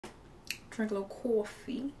Drink a little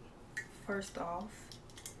coffee first off.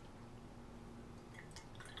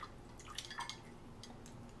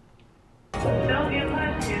 Don't give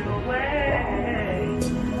my shit away.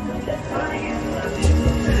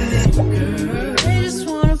 They just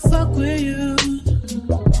wanna fuck with you.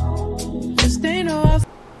 Just ain't no.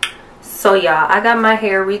 So y'all, I got my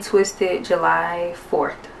hair retwisted July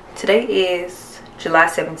 4th. Today is July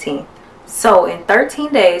 17th. So in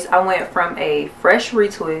 13 days, I went from a fresh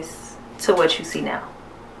retwist to what you see now.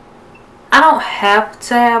 I don't have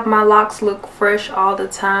to have my locks look fresh all the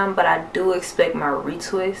time, but I do expect my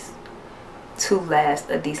retwist to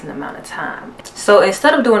last a decent amount of time. So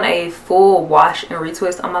instead of doing a full wash and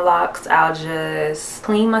retwist on my locks, I'll just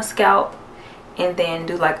clean my scalp and then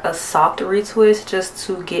do like a soft retwist just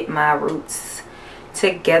to get my roots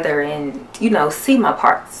together and, you know, see my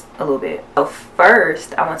parts a little bit. So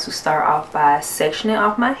first, I want to start off by sectioning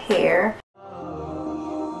off my hair.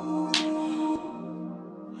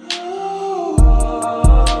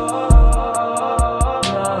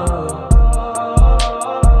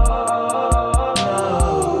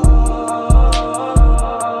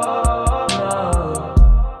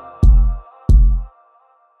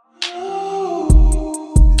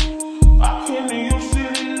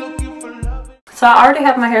 So I already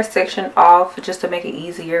have my hair sectioned off just to make it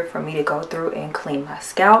easier for me to go through and clean my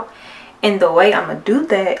scalp. And the way I'm going to do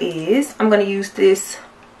that is I'm going to use this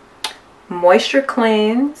Moisture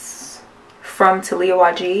Clenz from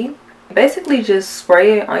yalllllll. Basically just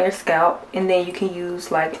spray it on your scalp, and then you can use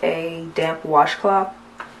like a damp washcloth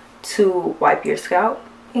to wipe your scalp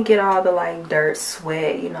and get all the like dirt,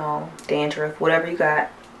 sweat, you know, dandruff, whatever you got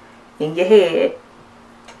in your head.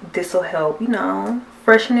 This will help, you know,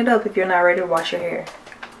 freshen it up if you're not ready to wash your hair.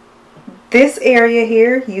 This area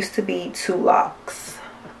here used to be 2 locks.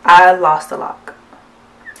 I lost a lock.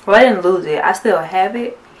 Well, I didn't lose it. I still have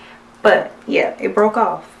it. But yeah, it broke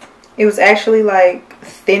off. It was actually like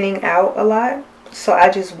thinning out a lot. So I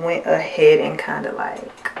just went ahead and kind of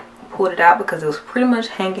like pulled it out because it was pretty much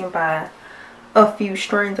hanging by a few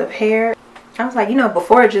strands of hair. I was like, you know,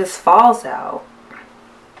 before it just falls out,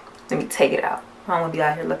 let me take it out. I don't want to be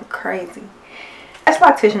out here looking crazy. Last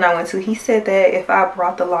loctician I went to, he said that if I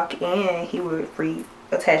brought the lock in, he would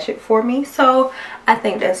reattach it for me. So I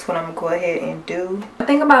think that's what I'm gonna go ahead and do. The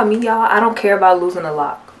thing about me, y'all, I don't care about losing a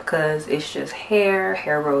lock because it's just hair.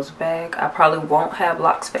 Hair grows back. I probably won't have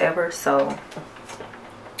locks forever, so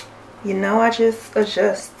you know, I just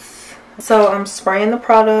adjust. So I'm spraying the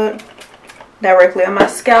product directly on my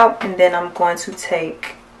scalp, and then I'm going to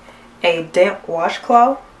take a damp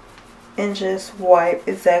washcloth and just wipe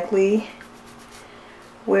exactly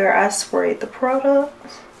where I sprayed the product.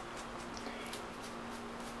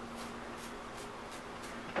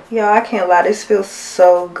 Y'all, I can't lie, this feels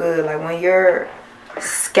so good. Like when your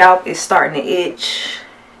scalp is starting to itch,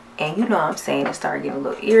 and you know what I'm saying, it started getting a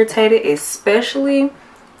little irritated, especially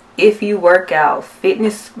if you work out.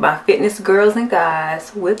 My fitness girls and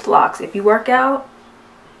guys with locks, if you work out,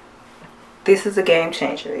 this is a game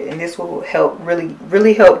changer, and this will help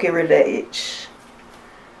really help get rid of that itch.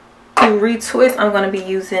 To retwist, I'm going to be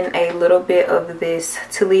using a little bit of this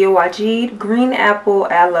yalllllll Green Apple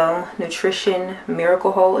Aloe Nutrition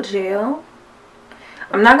Miracle Hold Gel.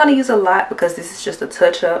 I'm not going to use a lot because this is just a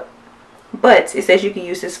touch up, but it says you can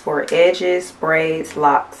use this for edges, braids,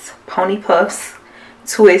 locks, pony puffs,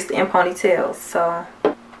 twists, and ponytails. So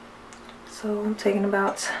I'm taking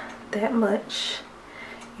about that much.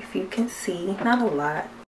 If you can see, not a lot.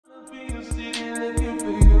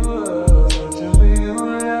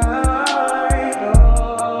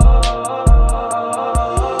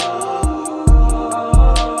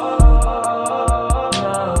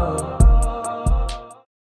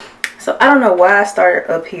 So I don't know why I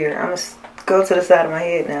started up here. I'm gonna go to the side of my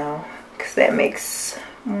head now because that makes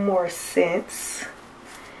more sense.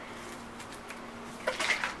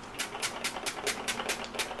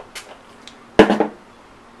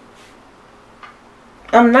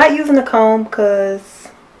 I'm not using a comb because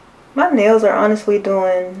my nails are honestly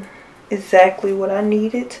doing exactly what I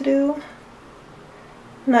needed to do.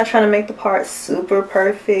 I'm not trying to make the parts super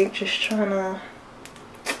perfect, just trying to,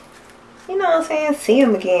 you know what I'm saying, see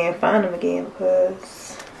them again, find them again,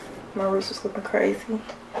 because my roots was looking crazy.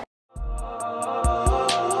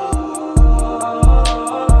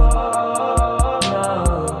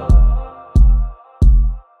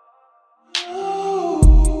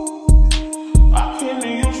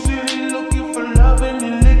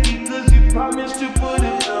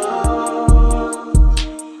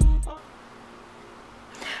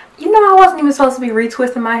 You know, I wasn't even supposed to be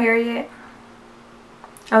retwisting my hair yet.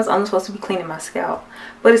 I was only supposed to be cleaning my scalp,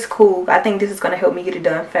 but it's cool. I think this is going to help me get it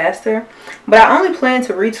done faster. But I only plan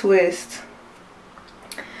to retwist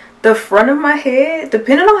the front of my head,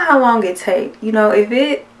 depending on how long it takes. You know, if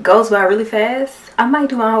it goes by really fast, I might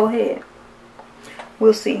do my whole head.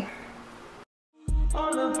 We'll see.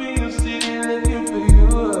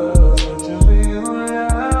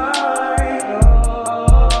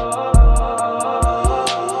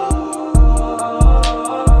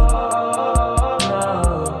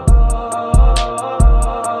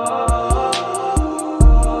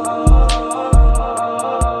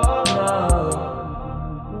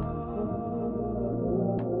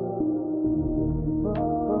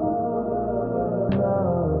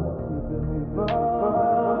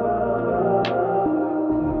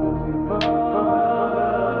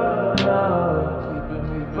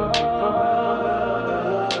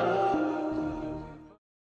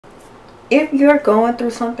 If you're going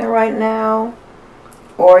through something right now,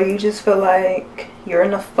 or you just feel like you're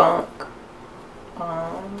in a funk,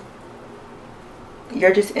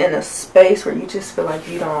 you're just in a space where you just feel like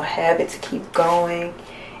you don't have it to keep going,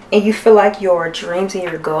 and you feel like your dreams and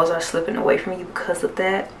your goals are slipping away from you because of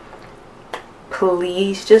that,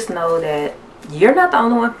 please just know that you're not the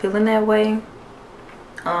only one feeling that way.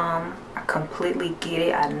 I completely get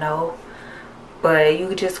it, I know. But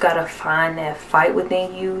you just gotta find that fight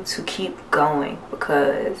within you to keep going,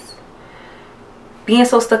 because being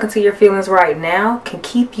so stuck into your feelings right now can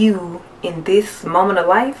keep you in this moment of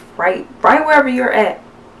life, right wherever you're at.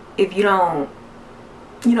 If you don't,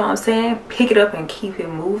 you know what I'm saying, pick it up and keep it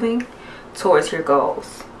moving towards your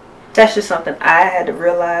goals. That's just something I had to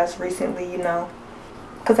realize recently, you know,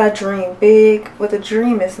 because I dream big, but the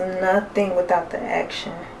dream is nothing without the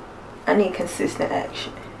action. I need consistent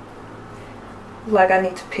action. Like, I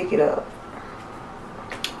need to pick it up,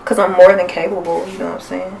 because I'm more than capable, you know what I'm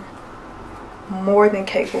saying? More than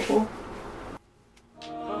capable.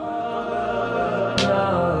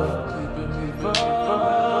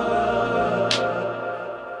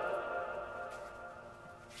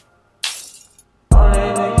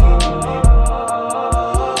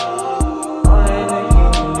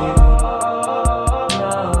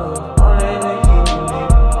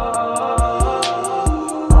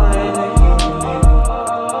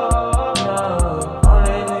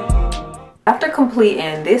 After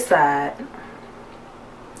completing this side,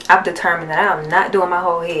 I've determined that I'm not doing my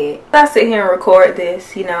whole head. I sit here and record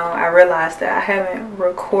this, you know, I realized that I haven't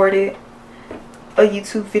recorded a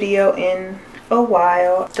YouTube video in a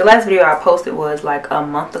while. The last video I posted was like a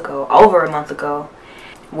month ago, over a month ago.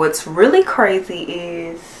 What's really crazy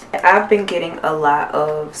is I've been getting a lot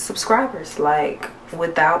of subscribers, like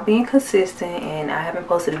without being consistent, and I haven't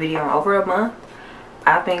posted a video in over a month.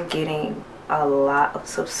 I've been getting a lot of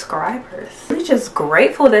subscribers. I'm just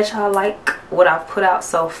grateful that y'all like what I've put out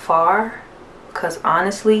so far, because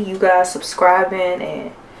honestly, you guys subscribing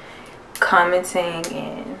and commenting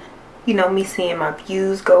and, you know, me seeing my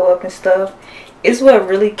views go up and stuff is what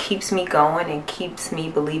really keeps me going and keeps me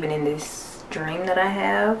believing in this dream that I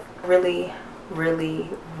have. Really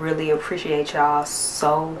appreciate y'all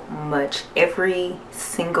so much. Every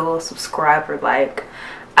single subscriber, like,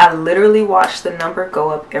 I literally watch the number go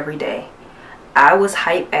up every day. I was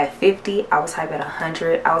hype at 50, I was hype at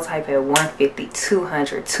 100, I was hype at 150,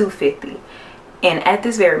 200, 250. And at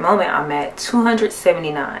this very moment, I'm at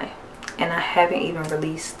 279. And I haven't even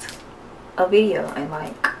released a video. And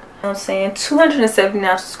like, you know what I'm saying,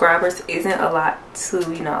 279 subscribers isn't a lot to,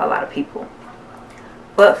 you know, a lot of people.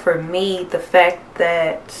 But for me, the fact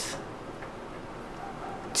that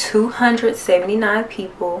 279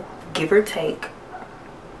 people, give or take,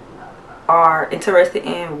 are interested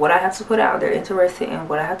in what I have to put out. They're interested in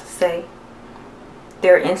what I have to say.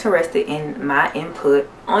 They're interested in my input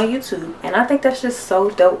on YouTube, and I think that's just so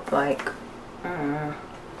dope. Like, I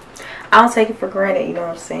don't take it for granted, you know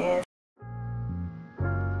what I'm saying?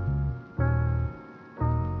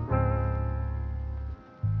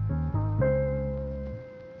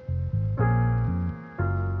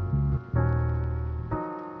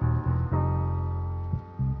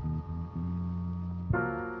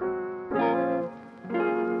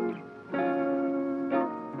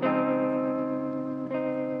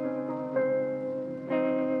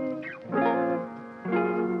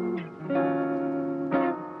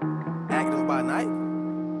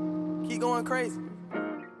 Crazy.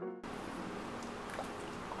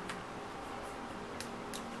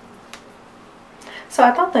 So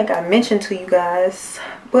I don't think I mentioned to you guys,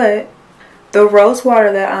 but the rose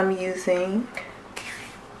water that I'm using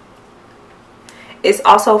is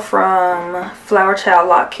also from Flower Child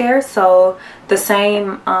Lock Care. So the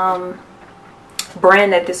same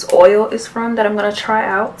brand that this oil is from that I'm gonna try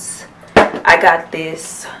out. I got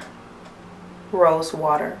this rose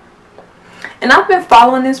water, and I've been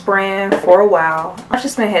following this brand for a while. I've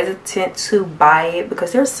just been hesitant to buy it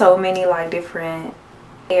because there's so many like different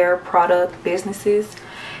hair product businesses,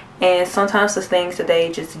 and sometimes the things that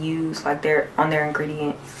they just use like they're on their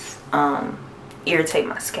ingredients irritate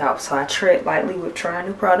my scalp, so I tread lightly with trying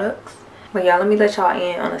new products. But y'all, let me let y'all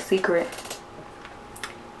in on a secret.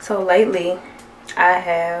 So lately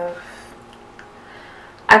I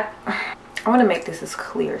want to make this as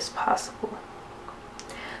clear as possible.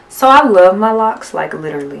 So I love my locks, like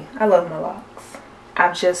literally I love my locks.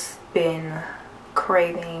 I've just been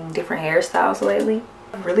craving different hairstyles lately.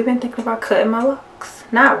 I've really been thinking about cutting my locks.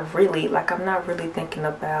 Not really, like I'm not really thinking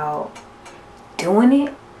about doing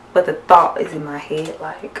it, but the thought is in my head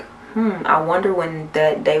like, I wonder when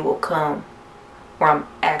that day will come where I'm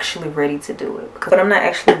actually ready to do it. But I'm not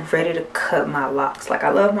actually ready to cut my locks. Like I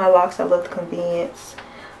love my locks, I love the convenience,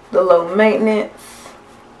 the low maintenance.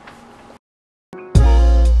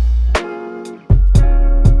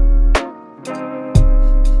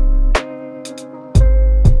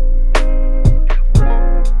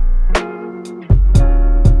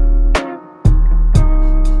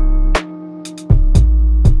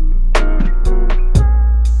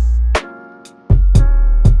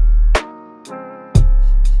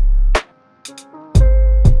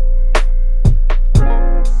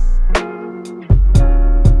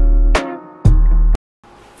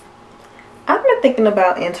 Thinking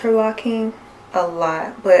about interlocking a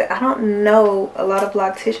lot, but I don't know a lot of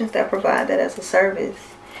locticians that provide that as a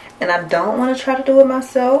service, and I don't want to try to do it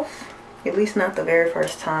myself, at least not the very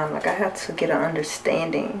first time. Like I have to get an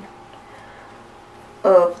understanding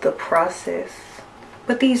of the process.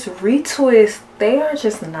 But these retwists, they are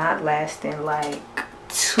just not lasting like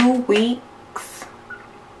 2 weeks.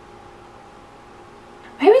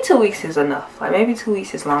 Maybe 2 weeks is enough. Like maybe 2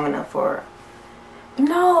 weeks is long enough for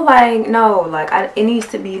no, it needs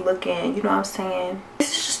to be looking, you know what I'm saying?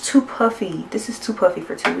 This is just too puffy. This is too puffy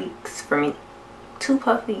for 2 weeks for me. Too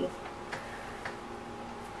puffy.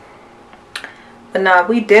 But nah,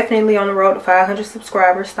 we definitely on the road to 500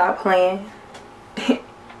 subscribers. Stop playing.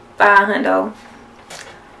 500.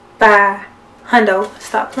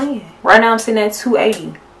 Stop playing. Right now I'm sitting at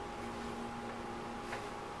 280.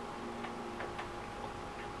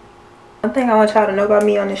 One thing I want y'all to know about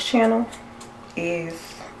me on this channel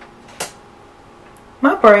is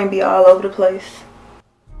my brain be all over the place.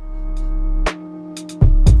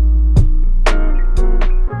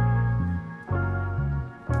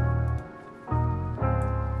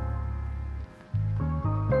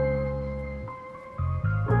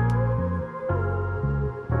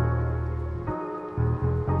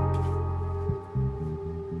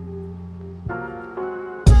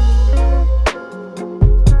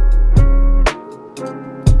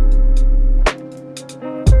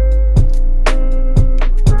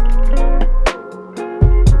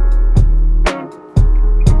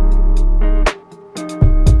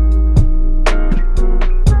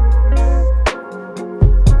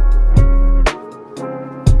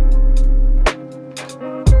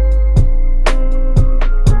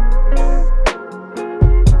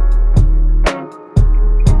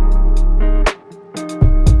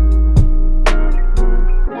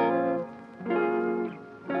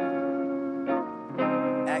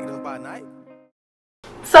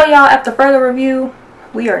 So y'all, after further review,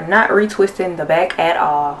 we are not retwisting the back at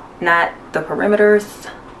all. Not the perimeters,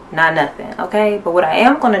 not nothing, okay? But what I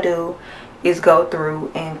am going to do is go through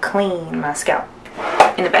and clean my scalp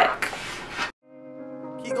in the back.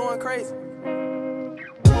 Keep going crazy.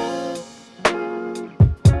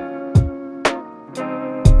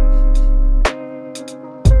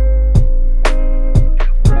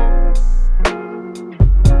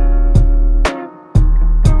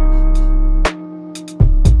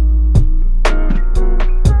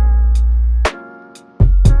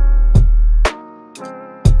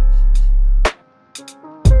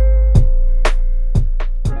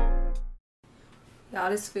 Y'all,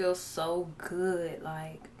 this feels so good,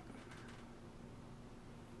 like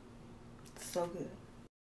so good.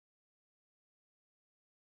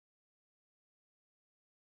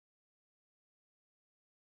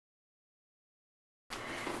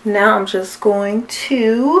 Now I'm just going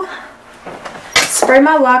to spray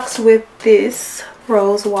my locks with this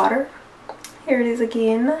rose water. Here it is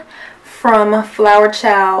again, from Flower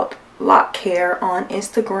Child Lock Care on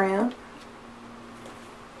Instagram.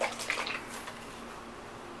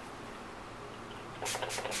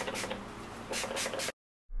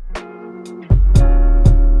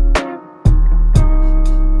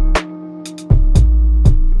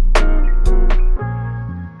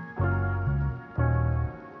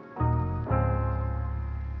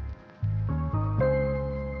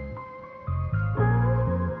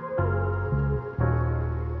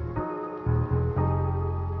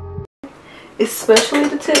 especially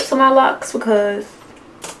the tips of my locks, because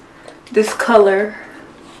this color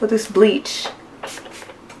with this bleach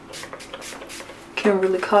can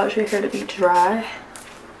really cause your hair to be dry.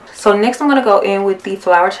 So next I'm going to go in with the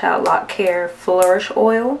Flower Child Lock Care Flourish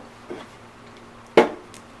Oil.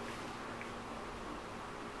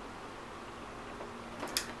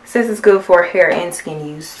 Says it's good for hair and skin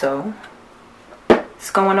use, so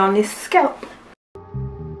it's going on this scalp.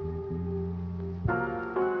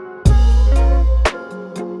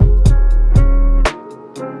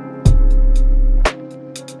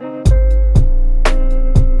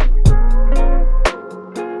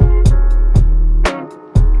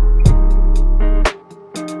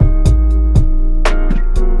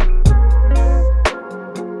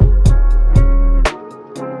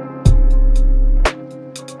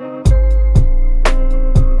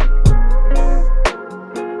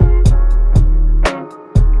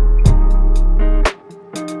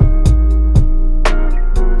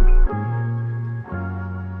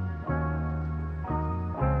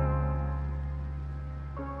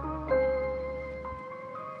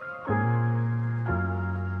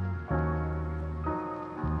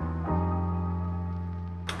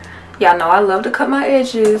 Y'all know I love to cut my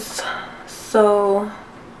edges so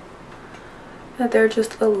that they're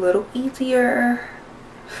just a little easier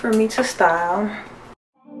for me to style.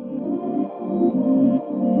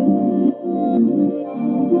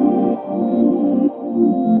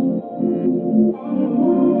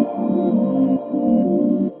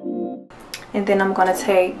 And then I'm gonna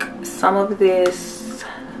take some of this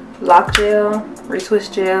lock gel,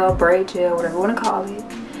 retwist gel, braid gel, whatever you want to call it.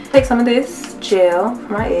 Take some of this gel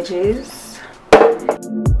for my edges.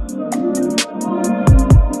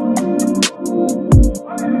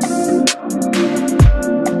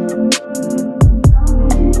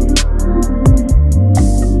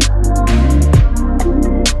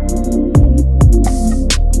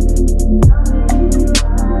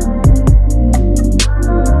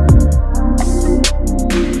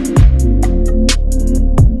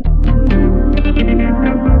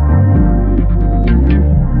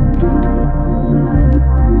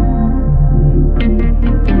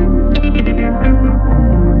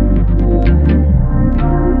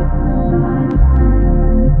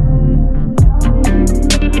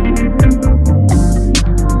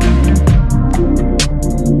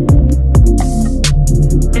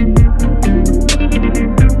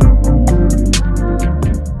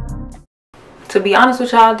 To be honest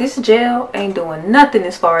with y'all, this gel ain't doing nothing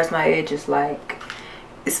as far as my edges. Like,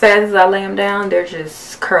 as fast as I lay them down, they're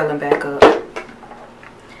just curling back up.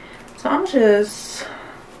 So I'm just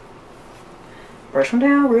brush them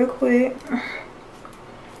down real quick.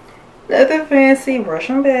 Nothing fancy, brush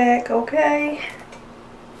them back, okay?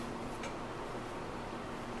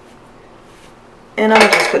 And I'm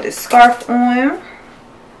gonna just put this scarf on.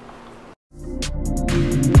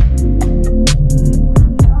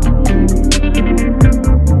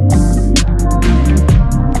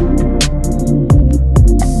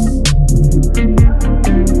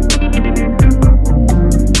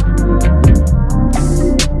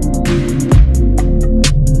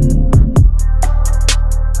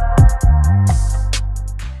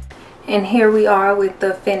 And here we are with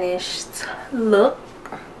the finished look.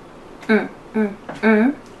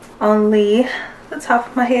 Only the top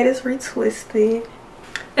of my head is retwisted.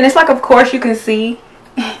 And it's like, of course you can see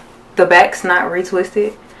the back's not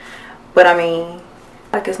retwisted. But I mean,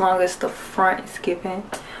 like, as long as the front is giving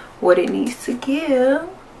what it needs to give, you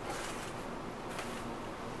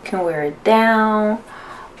can wear it down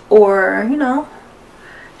or, you know,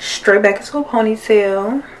 straight back into a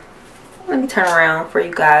ponytail. Let me turn around for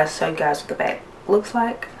you guys, show you guys what the back looks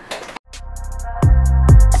like.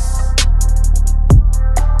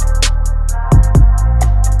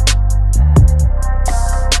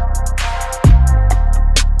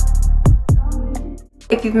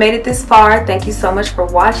 If you've made it this far, thank you so much for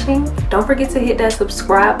watching. Don't forget to hit that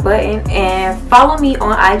subscribe button and follow me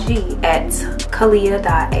on IG at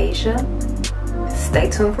kaliyy.asia. Stay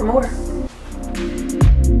tuned for more.